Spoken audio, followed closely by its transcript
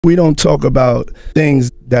We don't talk about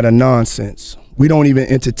things that are nonsense. We don't even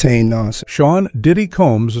entertain nonsense. Sean Diddy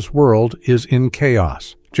Combs' world is in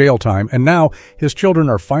chaos, jail time, and now his children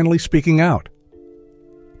are finally speaking out.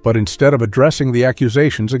 But instead of addressing the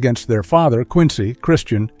accusations against their father, Quincy,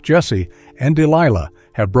 Christian, Jesse, and Delilah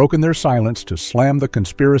have broken their silence to slam the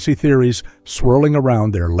conspiracy theories swirling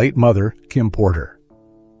around their late mother, Kim Porter.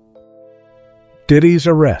 Diddy's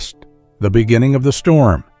arrest, the beginning of the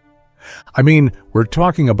storm. I mean, we're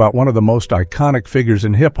talking about one of the most iconic figures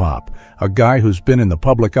in hip-hop, a guy who's been in the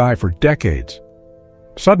public eye for decades.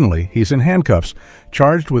 Suddenly, he's in handcuffs,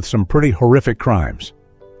 charged with some pretty horrific crimes.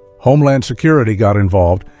 Homeland Security got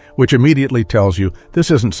involved, which immediately tells you this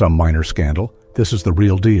isn't some minor scandal, this is the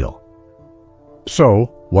real deal. So,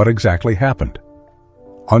 what exactly happened?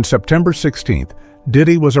 On September 16th,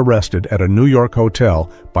 Diddy was arrested at a New York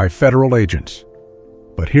hotel by federal agents.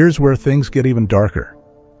 But here's where things get even darker.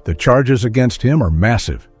 The charges against him are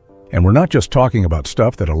massive, and we're not just talking about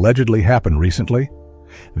stuff that allegedly happened recently.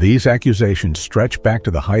 These accusations stretch back to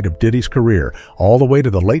the height of Diddy's career, all the way to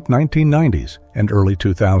the late 1990s and early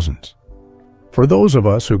 2000s. For those of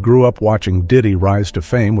us who grew up watching Diddy rise to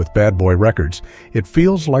fame with Bad Boy Records, it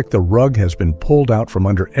feels like the rug has been pulled out from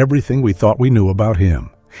under everything we thought we knew about him.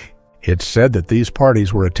 It's said that these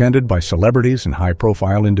parties were attended by celebrities and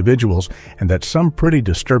high-profile individuals, and that some pretty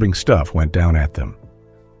disturbing stuff went down at them.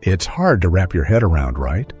 It's hard to wrap your head around,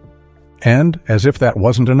 right? And, as if that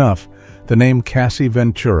wasn't enough, the name Cassie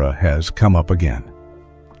Ventura has come up again.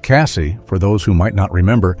 Cassie, for those who might not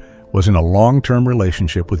remember, was in a long-term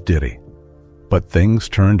relationship with Diddy. But things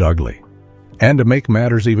turned ugly. And to make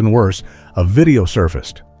matters even worse, a video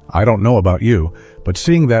surfaced. I don't know about you, but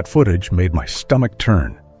seeing that footage made my stomach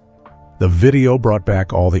turn. The video brought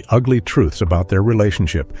back all the ugly truths about their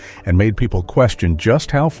relationship and made people question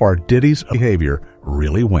just how far Diddy's behavior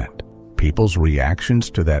really went. People's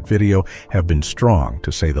reactions to that video have been strong,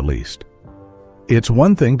 to say the least. It's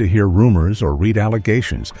one thing to hear rumors or read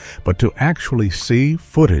allegations, but to actually see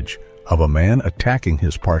footage of a man attacking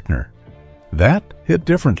his partner, that hit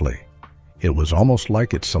differently. It was almost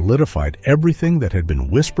like it solidified everything that had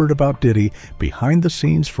been whispered about Diddy behind the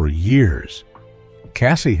scenes for years.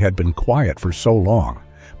 Cassie had been quiet for so long,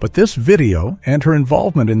 but this video and her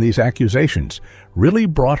involvement in these accusations really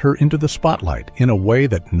brought her into the spotlight in a way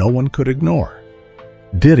that no one could ignore.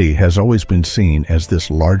 Diddy has always been seen as this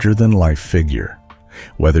larger-than-life figure.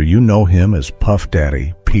 Whether you know him as Puff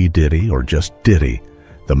Daddy, P. Diddy, or just Diddy,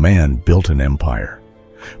 the man built an empire.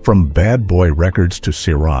 From Bad Boy Records to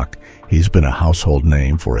Ciroc, he's been a household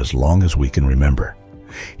name for as long as we can remember.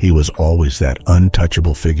 He was always that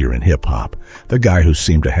untouchable figure in hip-hop, the guy who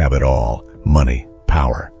seemed to have it all: money,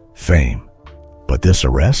 power, fame. But this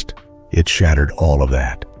arrest, it shattered all of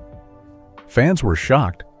that. Fans were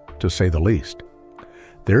shocked, to say the least.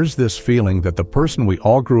 There's this feeling that the person we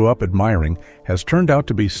all grew up admiring has turned out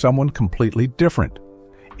to be someone completely different.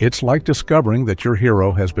 It's like discovering that your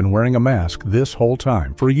hero has been wearing a mask this whole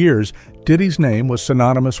time. For years, Diddy's name was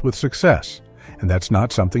synonymous with success, and that's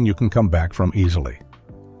not something you can come back from easily.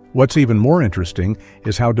 What's even more interesting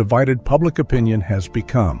is how divided public opinion has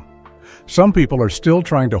become. Some people are still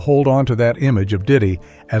trying to hold on to that image of Diddy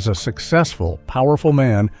as a successful, powerful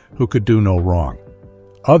man who could do no wrong.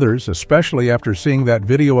 Others, especially after seeing that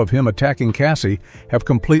video of him attacking Cassie, have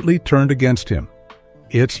completely turned against him.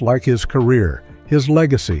 It's like his career, his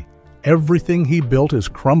legacy, everything he built is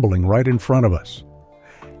crumbling right in front of us.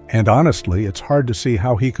 And honestly, it's hard to see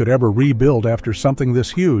how he could ever rebuild after something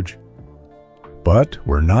this huge. But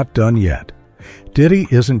we're not done yet. Diddy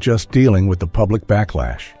isn't just dealing with the public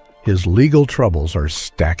backlash. His legal troubles are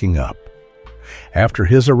stacking up. After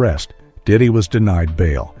his arrest, Diddy was denied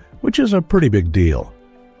bail, which is a pretty big deal.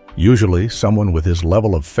 Usually, someone with his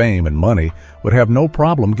level of fame and money would have no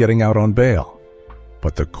problem getting out on bail.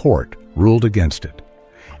 But the court ruled against it.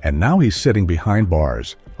 And now he's sitting behind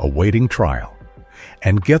bars, awaiting trial.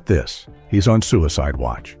 And get this, he's on suicide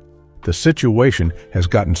watch. The situation has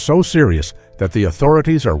gotten so serious that the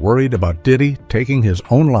authorities are worried about Diddy taking his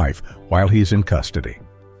own life while he's in custody.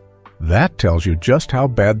 That tells you just how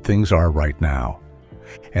bad things are right now.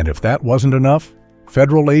 And if that wasn't enough,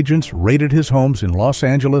 federal agents raided his homes in Los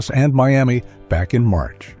Angeles and Miami back in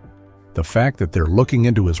March. The fact that they're looking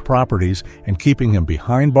into his properties and keeping him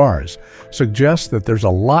behind bars suggests that there's a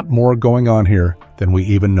lot more going on here than we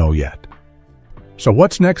even know yet. So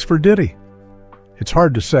what's next for Diddy? It's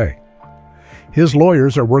hard to say. His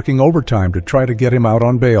lawyers are working overtime to try to get him out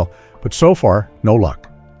on bail, but so far, no luck.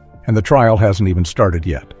 And the trial hasn't even started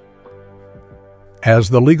yet. As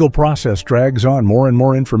the legal process drags on, more and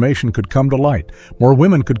more information could come to light, more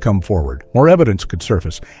women could come forward, more evidence could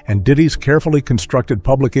surface, and Diddy's carefully constructed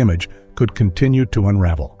public image could continue to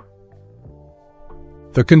unravel.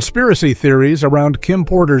 The conspiracy theories around Kim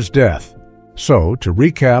Porter's death. So, to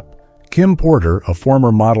recap, Kim Porter, a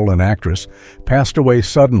former model and actress, passed away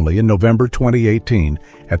suddenly in November 2018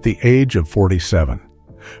 at the age of 47.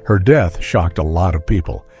 Her death shocked a lot of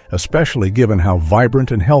people, especially given how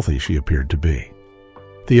vibrant and healthy she appeared to be.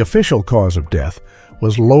 The official cause of death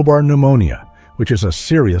was lobar pneumonia, which is a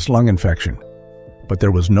serious lung infection. But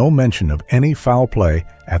there was no mention of any foul play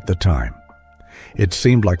at the time. It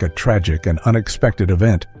seemed like a tragic and unexpected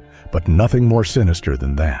event, but nothing more sinister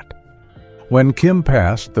than that. When Kim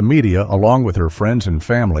passed, the media, along with her friends and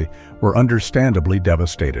family, were understandably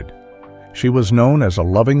devastated. She was known as a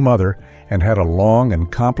loving mother and had a long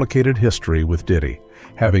and complicated history with Diddy,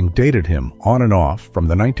 having dated him on and off from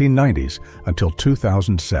the 1990s until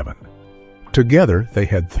 2007. Together, they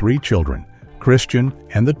had 3 children, Christian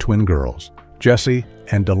and the twin girls, Jessie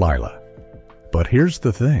and Delilah. But here's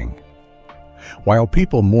the thing. While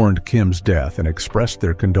people mourned Kim's death and expressed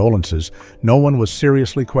their condolences, no one was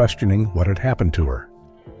seriously questioning what had happened to her.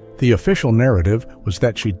 The official narrative was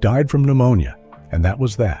that she died from pneumonia, and that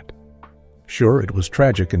was that. Sure, it was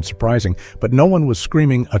tragic and surprising, but no one was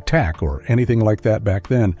screaming attack or anything like that back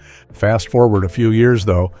then. Fast forward a few years,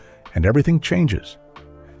 though, and everything changes.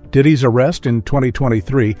 Diddy's arrest in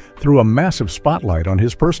 2023 threw a massive spotlight on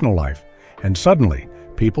his personal life, and suddenly,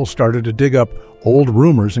 people started to dig up old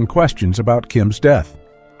rumors and questions about Kim's death.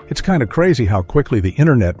 It's kind of crazy how quickly the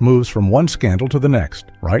internet moves from one scandal to the next,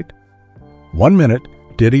 right? 1 minute,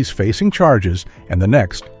 Diddy's facing charges, and the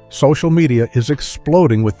next, social media is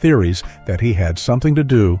exploding with theories that he had something to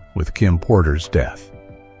do with Kim Porter's death.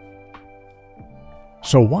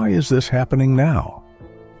 So why is this happening now?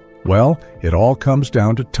 Well, it all comes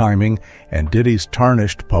down to timing and Diddy's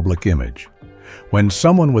tarnished public image. When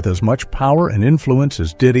someone with as much power and influence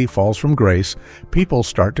as Diddy falls from grace, people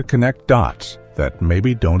start to connect dots that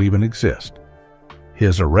maybe don't even exist.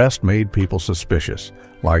 His arrest made people suspicious,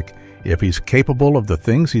 like, if he's capable of the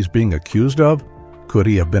things he's being accused of, could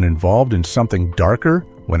he have been involved in something darker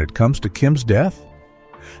when it comes to Kim's death?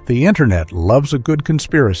 The internet loves a good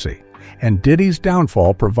conspiracy, and Diddy's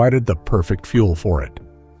downfall provided the perfect fuel for it.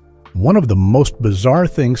 One of the most bizarre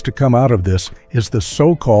things to come out of this is the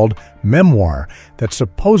so-called memoir that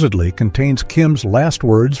supposedly contains Kim's last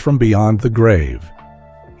words from beyond the grave.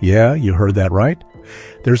 Yeah, you heard that right.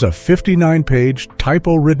 There's a 59-page,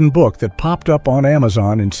 typo-ridden book that popped up on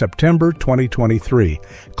Amazon in September 2023,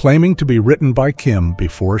 claiming to be written by Kim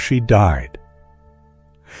before she died.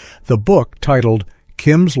 The book, titled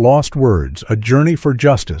Kim's Lost Words, A Journey for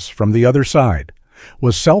Justice from the Other Side,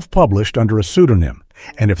 was self-published under a pseudonym.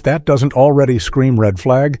 And if that doesn't already scream red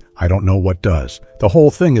flag, I don't know what does. The whole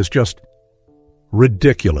thing is just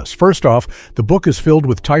ridiculous. First off, the book is filled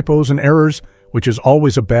with typos and errors, which is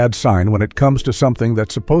always a bad sign when it comes to something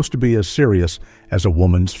that's supposed to be as serious as a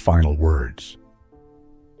woman's final words.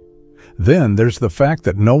 Then there's the fact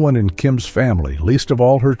that no one in Kim's family, least of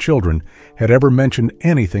all her children, had ever mentioned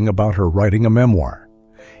anything about her writing a memoir.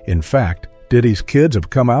 In fact, Diddy's kids have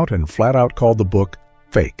come out and flat out called the book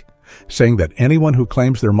fake, saying that anyone who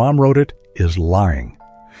claims their mom wrote it is lying.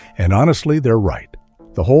 And honestly, they're right.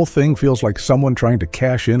 The whole thing feels like someone trying to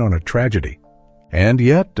cash in on a tragedy. And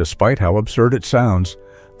yet, despite how absurd it sounds,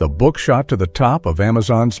 the book shot to the top of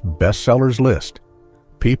Amazon's bestsellers list.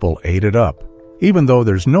 People ate it up, even though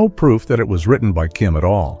there's no proof that it was written by Kim at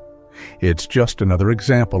all. It's just another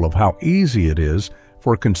example of how easy it is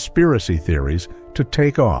for conspiracy theories to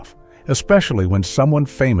take off, especially when someone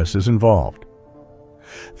famous is involved.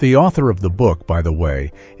 The author of the book, by the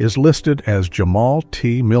way, is listed as Jamal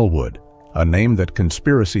T. Millwood, a name that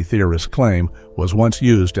conspiracy theorists claim was once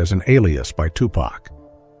used as an alias by Tupac.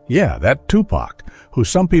 Yeah, that Tupac, who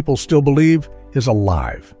some people still believe is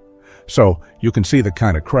alive. So you can see the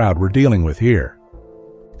kind of crowd we're dealing with here.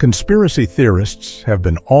 Conspiracy theorists have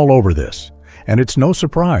been all over this, and it's no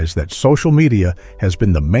surprise that social media has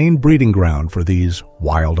been the main breeding ground for these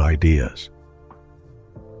wild ideas.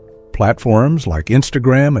 Platforms like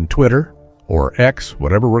Instagram and Twitter, or X,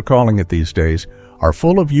 whatever we're calling it these days, are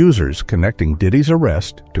full of users connecting Diddy's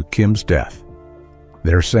arrest to Kim's death.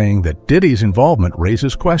 They're saying that Diddy's involvement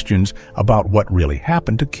raises questions about what really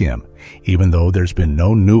happened to Kim, even though there's been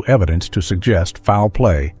no new evidence to suggest foul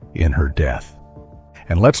play in her death.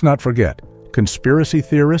 And let's not forget, conspiracy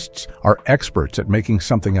theorists are experts at making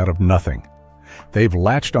something out of nothing. They've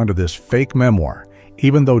latched onto this fake memoir,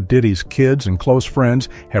 even though Diddy's kids and close friends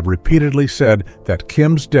have repeatedly said that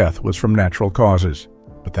Kim's death was from natural causes.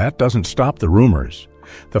 But that doesn't stop the rumors.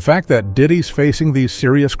 The fact that Diddy's facing these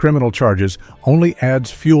serious criminal charges only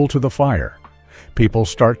adds fuel to the fire. People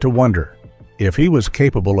start to wonder, if he was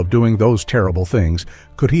capable of doing those terrible things,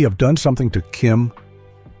 could he have done something to Kim?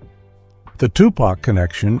 The Tupac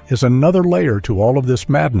connection is another layer to all of this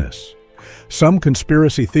madness. Some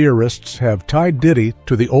conspiracy theorists have tied Diddy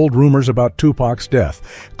to the old rumors about Tupac's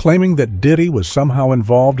death, claiming that Diddy was somehow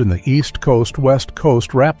involved in the East Coast-West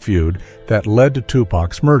Coast rap feud that led to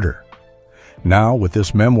Tupac's murder. Now, with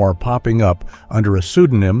this memoir popping up under a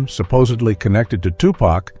pseudonym supposedly connected to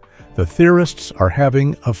Tupac, the theorists are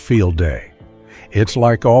having a field day. It's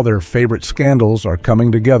like all their favorite scandals are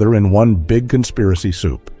coming together in one big conspiracy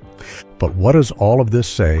soup. But what does all of this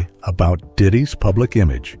say about Diddy's public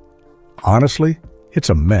image? Honestly,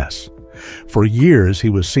 it's a mess. For years, he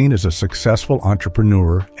was seen as a successful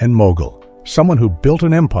entrepreneur and mogul, someone who built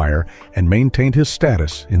an empire and maintained his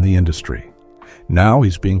status in the industry. Now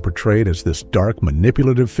he's being portrayed as this dark,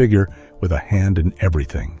 manipulative figure with a hand in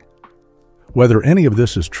everything. Whether any of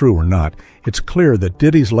this is true or not, it's clear that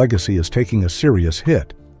Diddy's legacy is taking a serious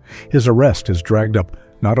hit. His arrest has dragged up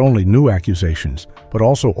not only new accusations, but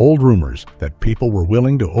also old rumors that people were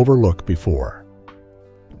willing to overlook before.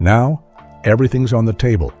 Now, everything's on the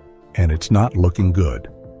table, and it's not looking good.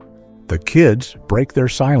 The kids break their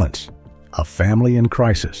silence. A family in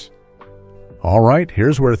crisis. All right,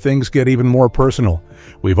 here's where things get even more personal.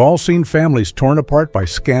 We've all seen families torn apart by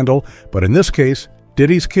scandal, but in this case,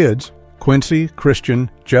 Diddy's kids, Quincy,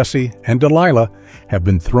 Christian, Jesse, and Delilah, have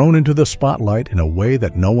been thrown into the spotlight in a way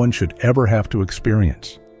that no one should ever have to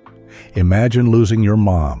experience. Imagine losing your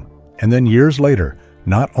mom, and then years later,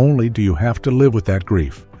 not only do you have to live with that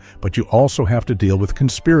grief, but you also have to deal with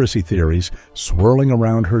conspiracy theories swirling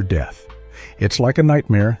around her death. It's like a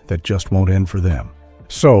nightmare that just won't end for them.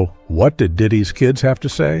 So, what did Diddy's kids have to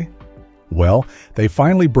say? Well, they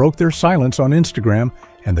finally broke their silence on Instagram,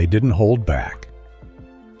 and they didn't hold back.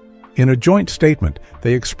 In a joint statement,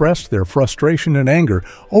 they expressed their frustration and anger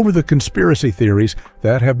over the conspiracy theories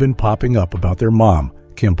that have been popping up about their mom,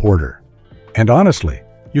 Kim Porter. And honestly,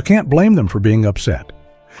 you can't blame them for being upset.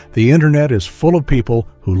 The internet is full of people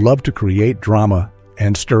who love to create drama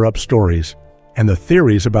and stir up stories, and the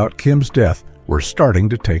theories about Kim's death were starting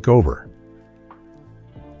to take over.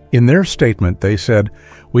 In their statement, they said,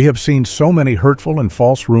 "We have seen so many hurtful and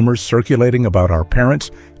false rumors circulating about our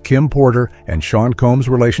parents, Kim Porter, and Sean Combs'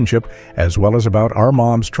 relationship, as well as about our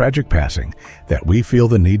mom's tragic passing, that we feel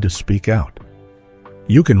the need to speak out."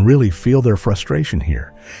 You can really feel their frustration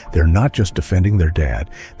here. They're not just defending their dad,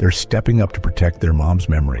 they're stepping up to protect their mom's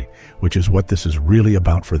memory, which is what this is really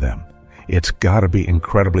about for them. It's gotta be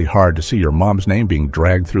incredibly hard to see your mom's name being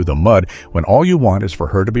dragged through the mud when all you want is for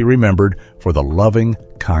her to be remembered for the loving,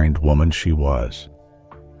 kind woman she was.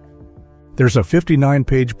 There's a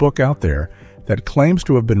 59-page book out there that claims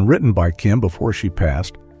to have been written by Kim before she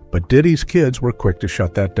passed, but Diddy's kids were quick to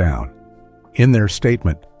shut that down. In their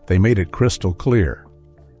statement, they made it crystal clear.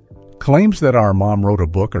 Claims that our mom wrote a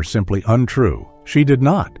book are simply untrue. She did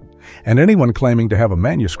not. And anyone claiming to have a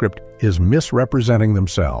manuscript is misrepresenting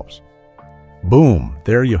themselves. Boom,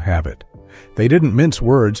 there you have it. They didn't mince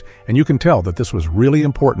words, and you can tell that this was really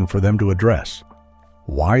important for them to address.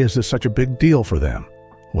 Why is this such a big deal for them?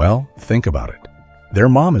 Well, think about it. Their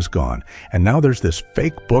mom is gone, and now there's this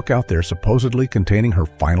fake book out there supposedly containing her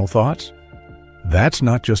final thoughts? That's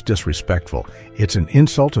not just disrespectful, it's an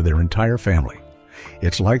insult to their entire family.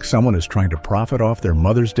 It's like someone is trying to profit off their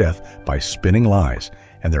mother's death by spinning lies,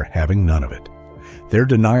 and they're having none of it. Their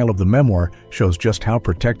denial of the memoir shows just how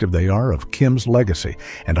protective they are of Kim's legacy,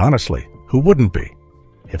 and honestly, who wouldn't be?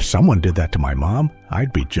 If someone did that to my mom,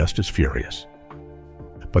 I'd be just as furious.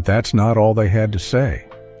 But that's not all they had to say.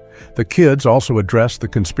 The kids also addressed the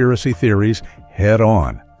conspiracy theories head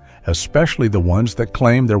on, especially the ones that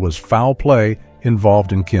claim there was foul play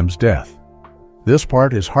involved in Kim's death. This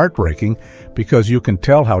part is heartbreaking because you can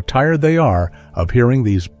tell how tired they are of hearing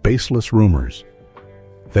these baseless rumors.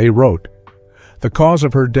 They wrote, "The cause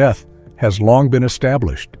of her death has long been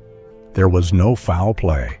established. There was no foul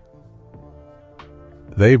play."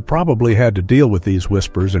 They've probably had to deal with these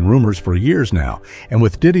whispers and rumors for years now, and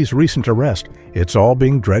with Diddy's recent arrest, it's all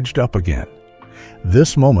being dredged up again.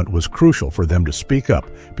 This moment was crucial for them to speak up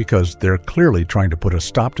because they're clearly trying to put a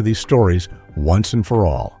stop to these stories once and for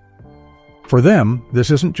all. For them,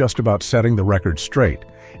 this isn't just about setting the record straight,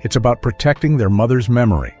 it's about protecting their mother's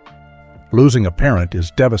memory. Losing a parent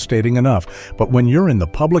is devastating enough, but when you're in the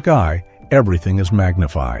public eye, everything is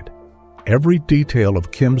magnified. Every detail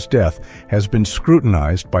of Kim's death has been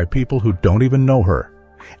scrutinized by people who don't even know her.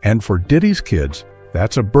 And for Diddy's kids,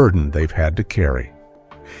 that's a burden they've had to carry.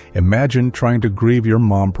 Imagine trying to grieve your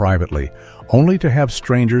mom privately, only to have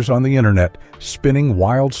strangers on the internet spinning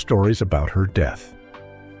wild stories about her death.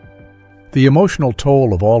 The emotional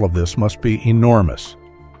toll of all of this must be enormous.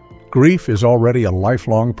 Grief is already a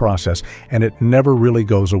lifelong process, and it never really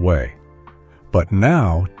goes away. But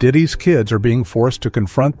now, Diddy's kids are being forced to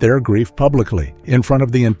confront their grief publicly, in front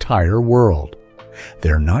of the entire world.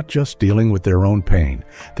 They're not just dealing with their own pain,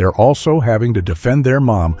 they're also having to defend their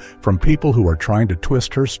mom from people who are trying to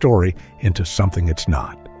twist her story into something it's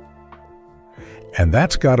not. And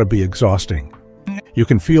that's gotta be exhausting. You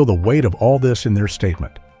can feel the weight of all this in their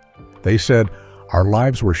statement. They said, "Our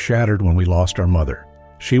lives were shattered when we lost our mother.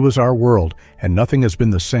 She was our world, and nothing has been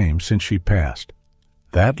the same since she passed."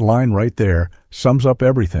 That line right there sums up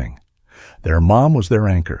everything. Their mom was their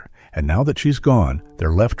anchor, and now that she's gone,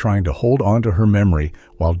 they're left trying to hold on to her memory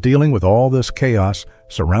while dealing with all this chaos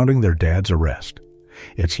surrounding their dad's arrest.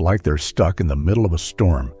 It's like they're stuck in the middle of a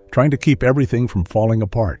storm, trying to keep everything from falling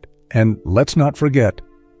apart. And let's not forget,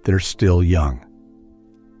 they're still young.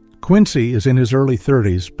 Quincy is in his early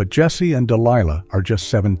 30s, but Jesse and Delilah are just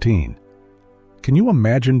 17. Can you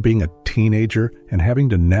imagine being a teenager and having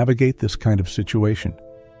to navigate this kind of situation?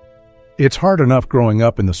 It's hard enough growing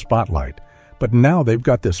up in the spotlight, but now they've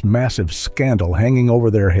got this massive scandal hanging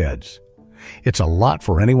over their heads. It's a lot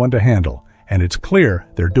for anyone to handle, and it's clear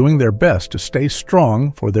they're doing their best to stay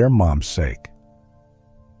strong for their mom's sake.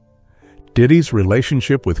 Diddy's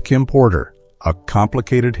relationship with Kim Porter, a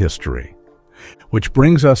complicated history. Which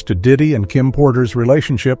brings us to Diddy and Kim Porter's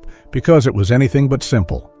relationship because it was anything but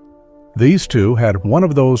simple. These two had one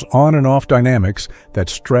of those on and off dynamics that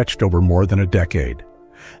stretched over more than a decade.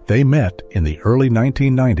 They met in the early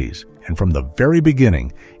 1990s, and from the very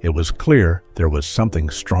beginning, it was clear there was something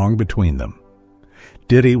strong between them.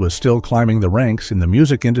 Diddy was still climbing the ranks in the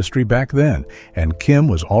music industry back then, and Kim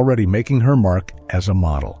was already making her mark as a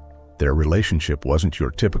model. Their relationship wasn't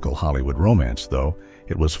your typical Hollywood romance, though.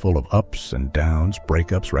 It was full of ups and downs,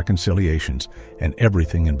 breakups, reconciliations, and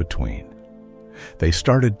everything in between. They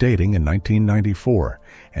started dating in 1994,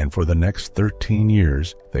 and for the next 13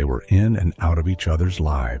 years, they were in and out of each other's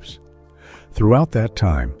lives. Throughout that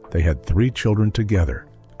time, they had 3 children together,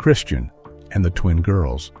 Christian and the twin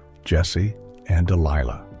girls, Jesse and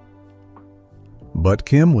Delilah. But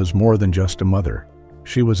Kim was more than just a mother.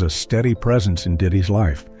 She was a steady presence in Diddy's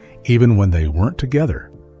life, even when they weren't together.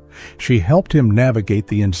 She helped him navigate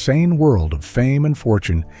the insane world of fame and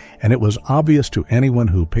fortune, and it was obvious to anyone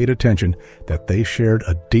who paid attention that they shared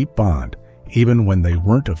a deep bond, even when they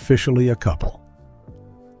weren't officially a couple.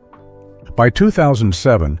 By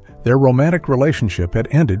 2007, their romantic relationship had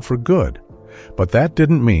ended for good, but that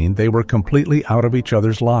didn't mean they were completely out of each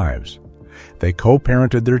other's lives. They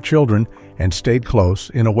co-parented their children and stayed close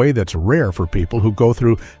in a way that's rare for people who go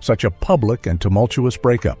through such a public and tumultuous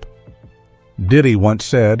breakup. Diddy once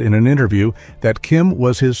said in an interview that Kim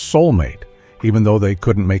was his soulmate, even though they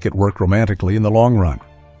couldn't make it work romantically in the long run.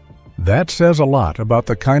 That says a lot about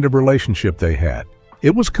the kind of relationship they had.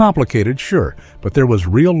 It was complicated, sure, but there was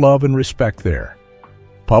real love and respect there.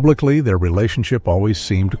 Publicly, their relationship always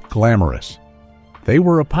seemed glamorous. They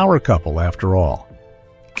were a power couple, after all.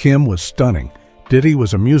 Kim was stunning, Diddy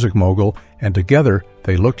was a music mogul, and together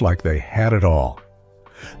they looked like they had it all.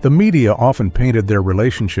 The media often painted their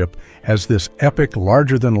relationship as this epic,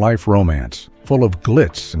 larger-than-life romance, full of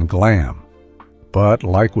glitz and glam. But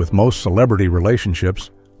like with most celebrity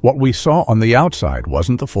relationships, what we saw on the outside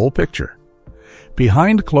wasn't the full picture.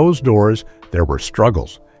 Behind closed doors, there were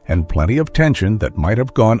struggles and plenty of tension that might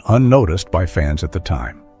have gone unnoticed by fans at the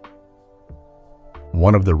time.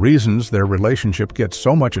 One of the reasons their relationship gets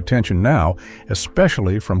so much attention now,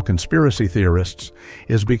 especially from conspiracy theorists,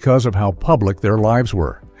 is because of how public their lives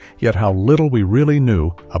were, yet how little we really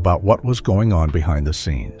knew about what was going on behind the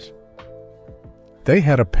scenes. They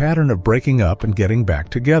had a pattern of breaking up and getting back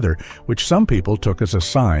together, which some people took as a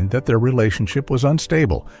sign that their relationship was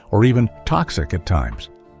unstable or even toxic at times.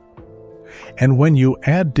 And when you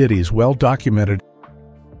add Diddy's well-documented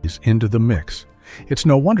into the mix, it's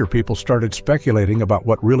no wonder people started speculating about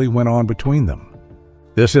what really went on between them.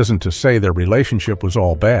 This isn't to say their relationship was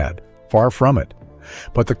all bad, far from it,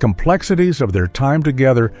 but the complexities of their time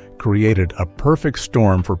together created a perfect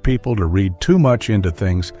storm for people to read too much into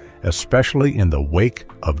things, especially in the wake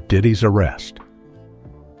of Diddy's arrest.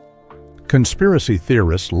 Conspiracy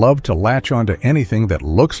theorists love to latch onto anything that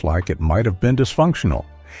looks like it might have been dysfunctional,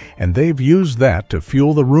 and they've used that to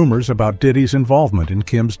fuel the rumors about Diddy's involvement in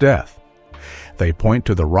Kim's death. They point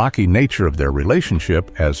to the rocky nature of their relationship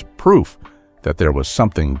as proof that there was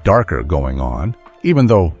something darker going on, even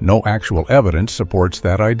though no actual evidence supports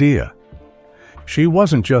that idea. She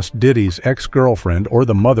wasn't just Diddy's ex-girlfriend or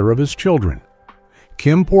the mother of his children.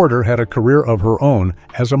 Kim Porter had a career of her own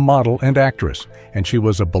as a model and actress, and she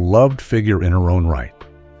was a beloved figure in her own right.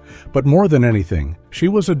 But more than anything, she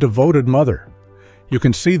was a devoted mother. You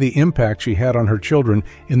can see the impact she had on her children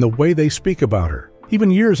in the way they speak about her, even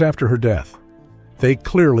years after her death. They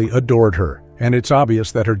clearly adored her, and it's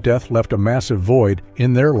obvious that her death left a massive void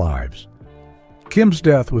in their lives. Kim's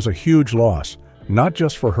death was a huge loss, not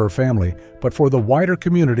just for her family, but for the wider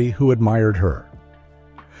community who admired her.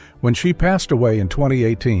 When she passed away in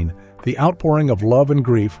 2018, the outpouring of love and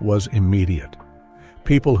grief was immediate.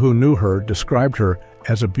 People who knew her described her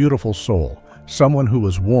as a beautiful soul, someone who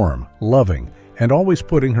was warm, loving, and always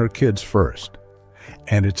putting her kids first.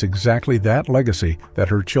 And it's exactly that legacy that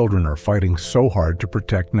her children are fighting so hard to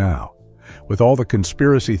protect now. With all the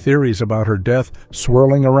conspiracy theories about her death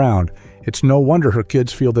swirling around, it's no wonder her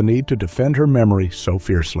kids feel the need to defend her memory so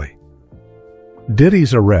fiercely.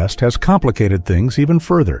 Diddy's arrest has complicated things even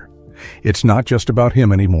further. It's not just about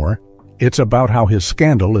him anymore. It's about how his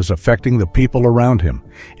scandal is affecting the people around him,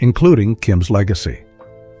 including Kim's legacy.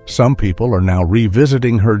 Some people are now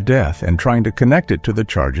revisiting her death and trying to connect it to the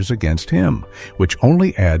charges against him, which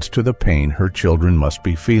only adds to the pain her children must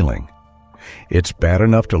be feeling. It's bad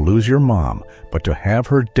enough to lose your mom, but to have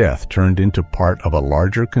her death turned into part of a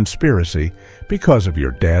larger conspiracy because of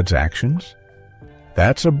your dad's actions?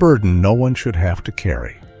 That's a burden no one should have to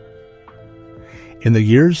carry. In the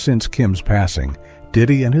years since Kim's passing,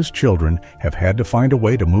 Diddy and his children have had to find a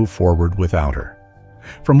way to move forward without her.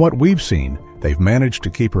 From what we've seen, they've managed to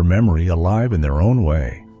keep her memory alive in their own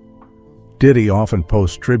way. Diddy often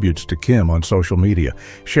posts tributes to Kim on social media,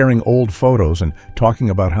 sharing old photos and talking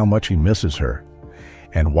about how much he misses her.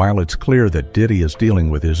 And while it's clear that Diddy is dealing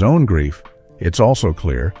with his own grief, it's also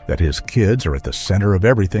clear that his kids are at the center of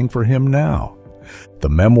everything for him now: the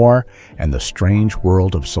memoir and the strange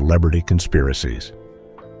world of celebrity conspiracies.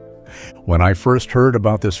 When I first heard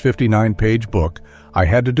about this 59-page book, I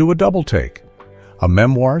had to do a double take. A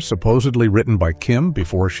memoir supposedly written by Kim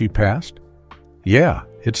before she passed? Yeah,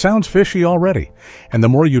 it sounds fishy already, and the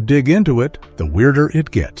more you dig into it, the weirder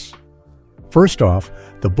it gets. First off,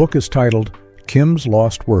 the book is titled Kim's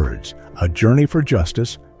Lost Words: A Journey for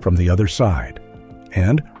Justice from the Other Side.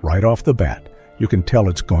 And right off the bat, you can tell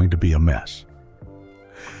it's going to be a mess.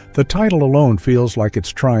 The title alone feels like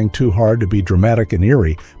it's trying too hard to be dramatic and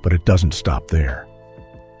eerie, but it doesn't stop there.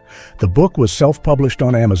 The book was self-published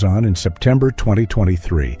on Amazon in September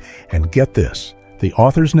 2023, and get this, the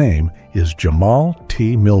author's name is Jamal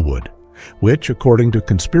T. Millwood, which, according to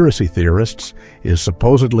conspiracy theorists, is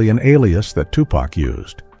supposedly an alias that Tupac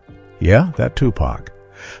used. Yeah, that Tupac.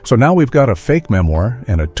 So now we've got a fake memoir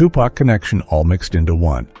and a Tupac connection all mixed into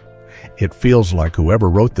one. It feels like whoever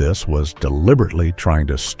wrote this was deliberately trying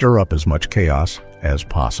to stir up as much chaos as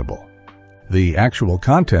possible. The actual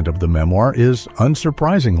content of the memoir is,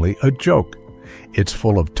 unsurprisingly, a joke. It's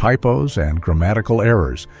full of typos and grammatical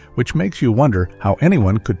errors, which makes you wonder how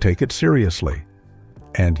anyone could take it seriously.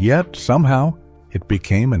 And yet, somehow, it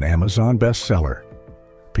became an Amazon bestseller.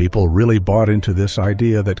 People really bought into this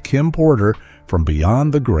idea that Kim Porter, from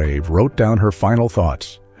beyond the grave, wrote down her final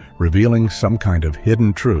thoughts, revealing some kind of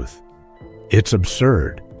hidden truth. It's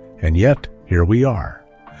absurd, and yet here we are.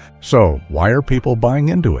 So why are people buying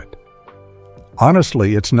into it?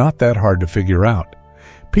 Honestly, it's not that hard to figure out.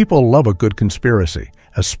 People love a good conspiracy,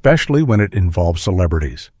 especially when it involves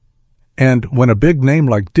celebrities. And when a big name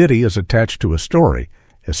like Diddy is attached to a story,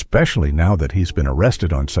 especially now that he's been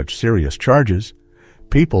arrested on such serious charges,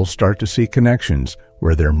 people start to see connections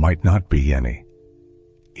where there might not be any.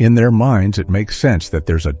 In their minds, it makes sense that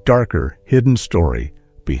there's a darker, hidden story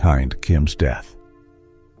behind Kim's death.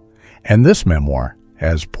 And this memoir,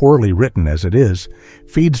 as poorly written as it is,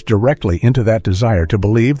 feeds directly into that desire to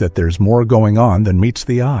believe that there's more going on than meets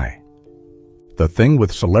the eye. The thing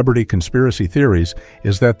with celebrity conspiracy theories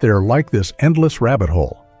is that they're like this endless rabbit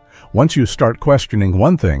hole. Once you start questioning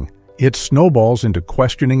one thing, it snowballs into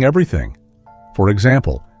questioning everything. For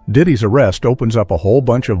example, Diddy's arrest opens up a whole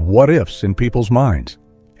bunch of what-ifs in people's minds,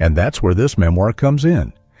 and that's where this memoir comes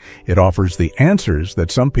in. It offers the answers that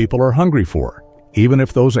some people are hungry for, even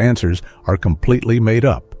if those answers are completely made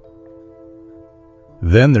up.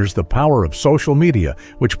 Then there's the power of social media,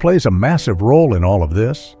 which plays a massive role in all of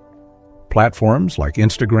this. Platforms like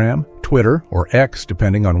Instagram, Twitter, or X,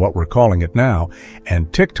 depending on what we're calling it now,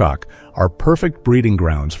 and TikTok are perfect breeding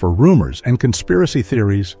grounds for rumors and conspiracy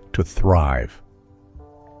theories to thrive.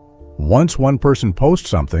 Once one person posts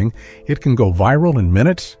something, it can go viral in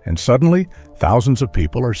minutes, and suddenly thousands of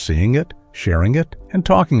people are seeing it, sharing it, and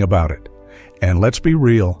talking about it. And let's be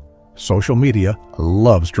real, social media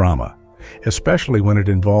loves drama. especially when it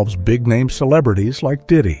involves big-name celebrities like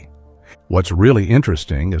Diddy. What's really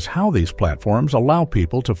interesting is how these platforms allow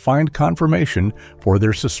people to find confirmation for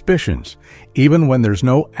their suspicions, even when there's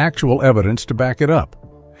no actual evidence to back it up.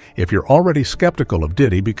 If you're already skeptical of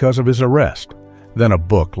Diddy because of his arrest, then a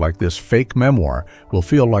book like this fake memoir will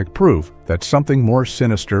feel like proof that something more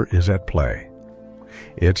sinister is at play.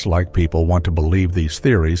 It's like people want to believe these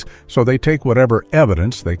theories, so they take whatever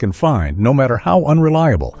evidence they can find, no matter how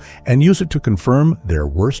unreliable, and use it to confirm their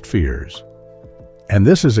worst fears. And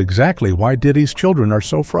this is exactly why Diddy's children are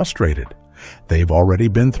so frustrated. They've already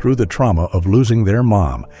been through the trauma of losing their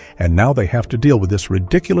mom, and now they have to deal with this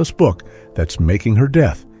ridiculous book that's making her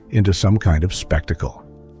death into some kind of spectacle.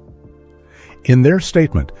 In their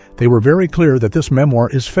statement, they were very clear that this memoir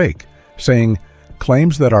is fake, saying,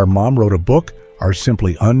 "Claims that our mom wrote a book are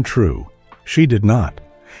simply untrue. She did not,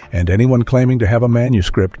 and anyone claiming to have a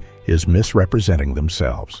manuscript is misrepresenting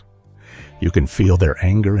themselves." You can feel their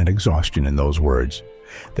anger and exhaustion in those words.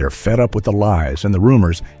 They're fed up with the lies and the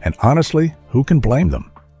rumors, and honestly, who can blame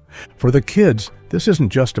them? For the kids, this isn't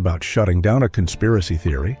just about shutting down a conspiracy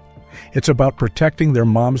theory. It's about protecting their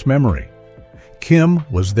mom's memory. Kim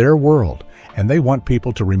was their world, and they want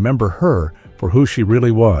people to remember her for who she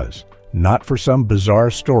really was, not for some bizarre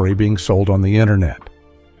story being sold on the internet.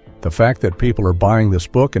 The fact that people are buying this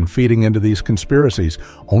book and feeding into these conspiracies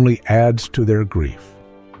only adds to their grief.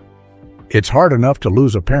 It's hard enough to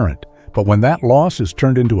lose a parent, but when that loss is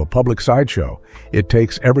turned into a public sideshow, it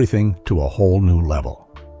takes everything to a whole new level.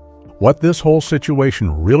 What this whole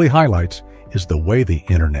situation really highlights is the way the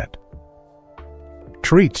internet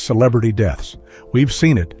treats celebrity deaths. We've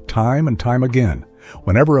seen it time and time again.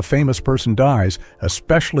 Whenever a famous person dies,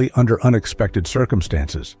 especially under unexpected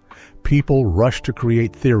circumstances, people rush to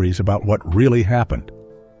create theories about what really happened.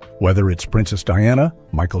 Whether it's Princess Diana,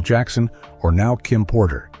 Michael Jackson, or now Kim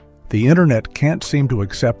Porter, the internet can't seem to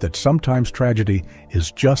accept that sometimes tragedy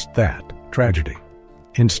is just that, tragedy.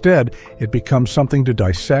 Instead, it becomes something to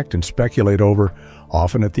dissect and speculate over,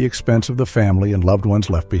 often at the expense of the family and loved ones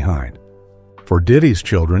left behind. For Diddy's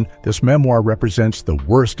children, this memoir represents the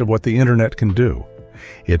worst of what the internet can do.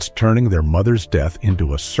 It's turning their mother's death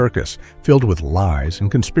into a circus filled with lies and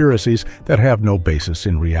conspiracies that have no basis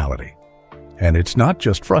in reality. And it's not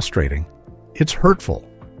just frustrating, it's hurtful.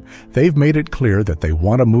 They've made it clear that they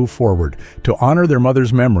want to move forward, to honor their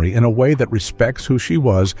mother's memory in a way that respects who she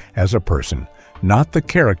was as a person, not the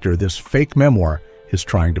character this fake memoir is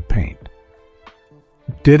trying to paint.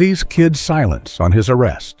 Diddy's kids' silence on his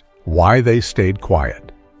arrest. Why they stayed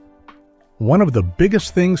quiet. One of the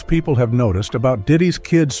biggest things people have noticed about Diddy's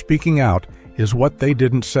kids speaking out is what they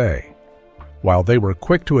didn't say. While they were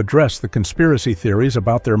quick to address the conspiracy theories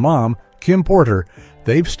about their mom, Kim Porter,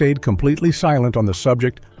 they've stayed completely silent on the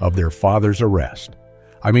subject of their father's arrest.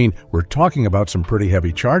 I mean, we're talking about some pretty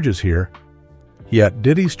heavy charges here. Yet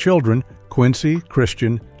Diddy's children, Quincy,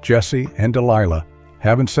 Christian, Jesse, and Delilah,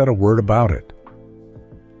 haven't said a word about it.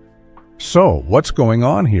 So, what's going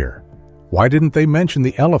on here? Why didn't they mention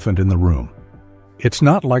the elephant in the room? It's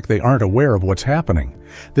not like they aren't aware of what's happening.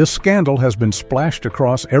 This scandal has been splashed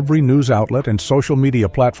across every news outlet and social media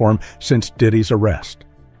platform since Diddy's arrest.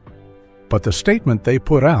 But the statement they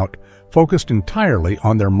put out focused entirely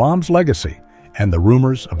on their mom's legacy and the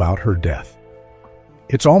rumors about her death.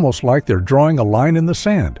 It's almost like they're drawing a line in the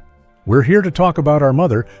sand. We're here to talk about our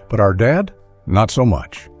mother, but our dad? Not so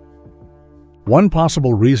much. One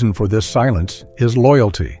possible reason for this silence is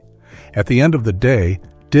loyalty. At the end of the day,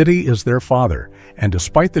 Diddy is their father, and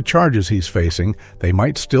despite the charges he's facing, they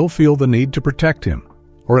might still feel the need to protect him,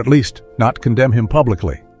 or at least not condemn him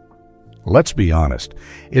publicly. Let's be honest,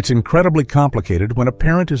 it's incredibly complicated when a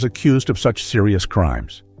parent is accused of such serious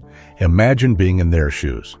crimes. Imagine being in their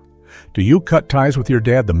shoes. Do you cut ties with your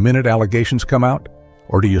dad the minute allegations come out,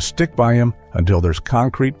 or do you stick by him until there's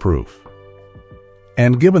concrete proof?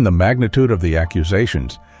 And given the magnitude of the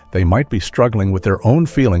accusations, they might be struggling with their own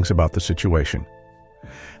feelings about the situation.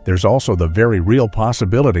 There's also the very real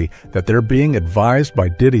possibility that they're being advised by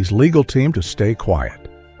Diddy's legal team to stay quiet.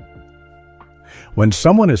 When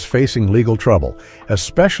someone is facing legal trouble,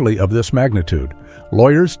 especially of this magnitude,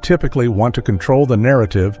 lawyers typically want to control the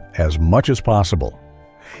narrative as much as possible.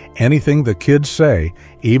 Anything the kids say,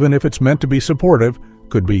 even if it's meant to be supportive,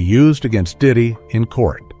 could be used against Diddy in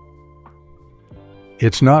court.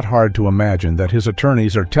 It's not hard to imagine that his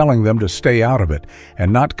attorneys are telling them to stay out of it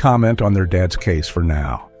and not comment on their dad's case for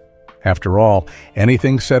now. After all,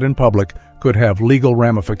 anything said in public could have legal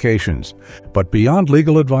ramifications, but beyond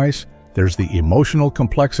legal advice, there's the emotional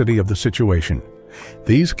complexity of the situation.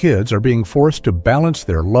 These kids are being forced to balance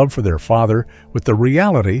their love for their father with the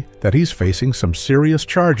reality that he's facing some serious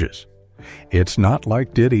charges. It's not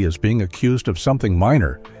like Diddy is being accused of something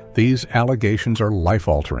minor. These allegations are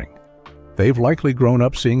life-altering. They've likely grown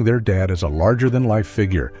up seeing their dad as a larger-than-life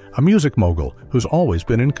figure, a music mogul who's always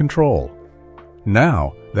been in control.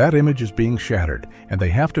 Now, that image is being shattered, and they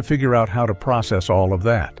have to figure out how to process all of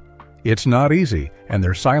that. It's not easy, and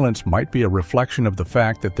their silence might be a reflection of the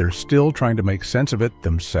fact that they're still trying to make sense of it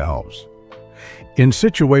themselves. In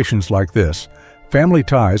situations like this, family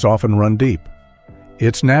ties often run deep.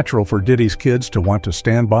 It's natural for Diddy's kids to want to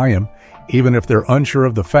stand by him, even if they're unsure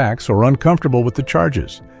of the facts or uncomfortable with the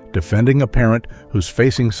charges. Defending a parent who's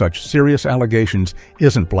facing such serious allegations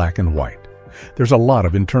isn't black and white. There's a lot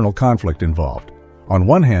of internal conflict involved. On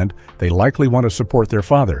one hand, they likely want to support their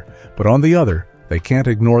father, but on the other, they can't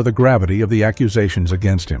ignore the gravity of the accusations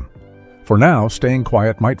against him. For now, staying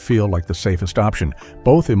quiet might feel like the safest option,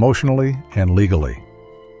 both emotionally and legally.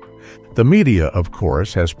 The media, of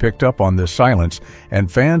course, has picked up on this silence,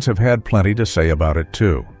 and fans have had plenty to say about it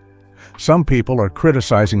too. Some people are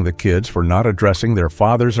criticizing the kids for not addressing their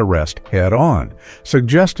father's arrest head-on,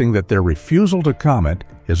 suggesting that their refusal to comment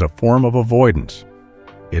is a form of avoidance.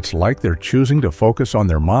 It's like they're choosing to focus on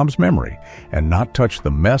their mom's memory and not touch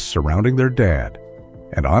the mess surrounding their dad.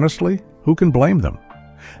 And honestly, who can blame them?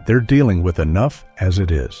 They're dealing with enough as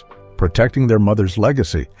it is. Protecting their mother's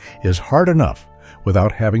legacy is hard enough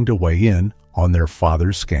without having to weigh in on their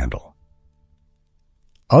father's scandal.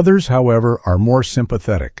 Others, however, are more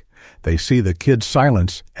sympathetic. They see the kid's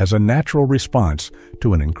silence as a natural response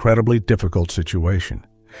to an incredibly difficult situation.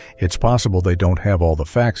 It's possible they don't have all the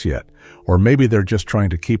facts yet, or maybe they're just trying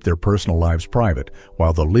to keep their personal lives private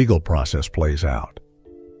while the legal process plays out.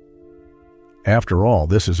 After all,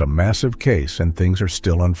 this is a massive case and things are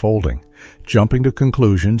still unfolding. Jumping to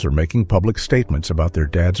conclusions or making public statements about their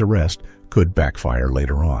dad's arrest could backfire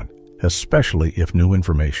later on, especially if new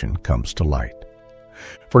information comes to light.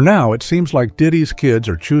 For now, it seems like Diddy's kids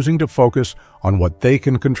are choosing to focus on what they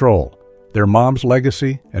can control, their mom's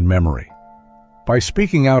legacy and memory. By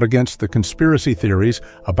speaking out against the conspiracy theories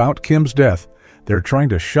about Kim's death, they're trying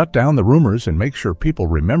to shut down the rumors and make sure people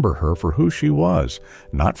remember her for who she was,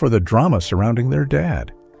 not for the drama surrounding their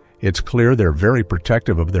dad. It's clear they're very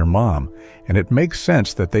protective of their mom, and it makes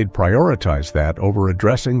sense that they'd prioritize that over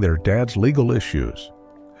addressing their dad's legal issues.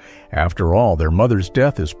 After all, their mother's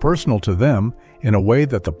death is personal to them in a way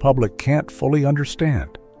that the public can't fully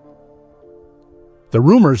understand. The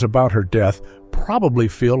rumors about her death probably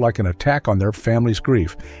feel like an attack on their family's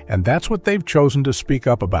grief, and that's what they've chosen to speak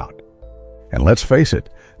up about. And let's face it,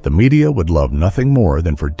 the media would love nothing more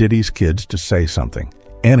than for Diddy's kids to say something,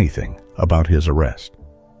 anything, about his arrest.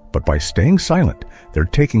 But by staying silent, they're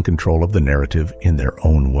taking control of the narrative in their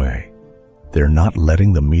own way. They're not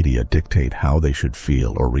letting the media dictate how they should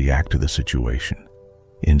feel or react to the situation.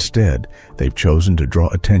 Instead, they've chosen to draw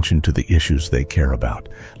attention to the issues they care about,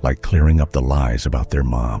 like clearing up the lies about their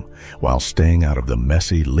mom, while staying out of the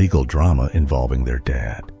messy legal drama involving their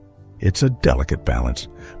dad. It's a delicate balance,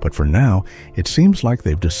 but for now, it seems like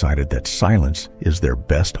they've decided that silence is their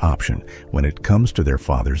best option when it comes to their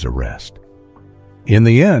father's arrest. In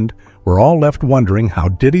the end, we're all left wondering how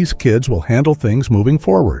Diddy's kids will handle things moving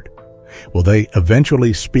forward. Will they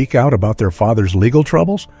eventually speak out about their father's legal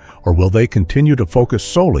troubles, or will they continue to focus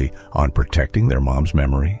solely on protecting their mom's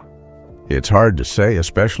memory? It's hard to say,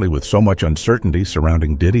 especially with so much uncertainty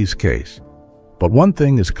surrounding Diddy's case. But one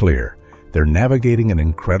thing is clear. They're navigating an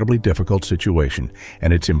incredibly difficult situation,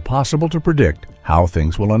 and it's impossible to predict how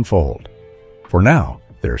things will unfold. For now,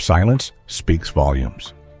 their silence speaks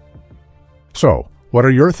volumes. So, what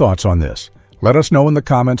are your thoughts on this? Let us know in the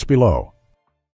comments below.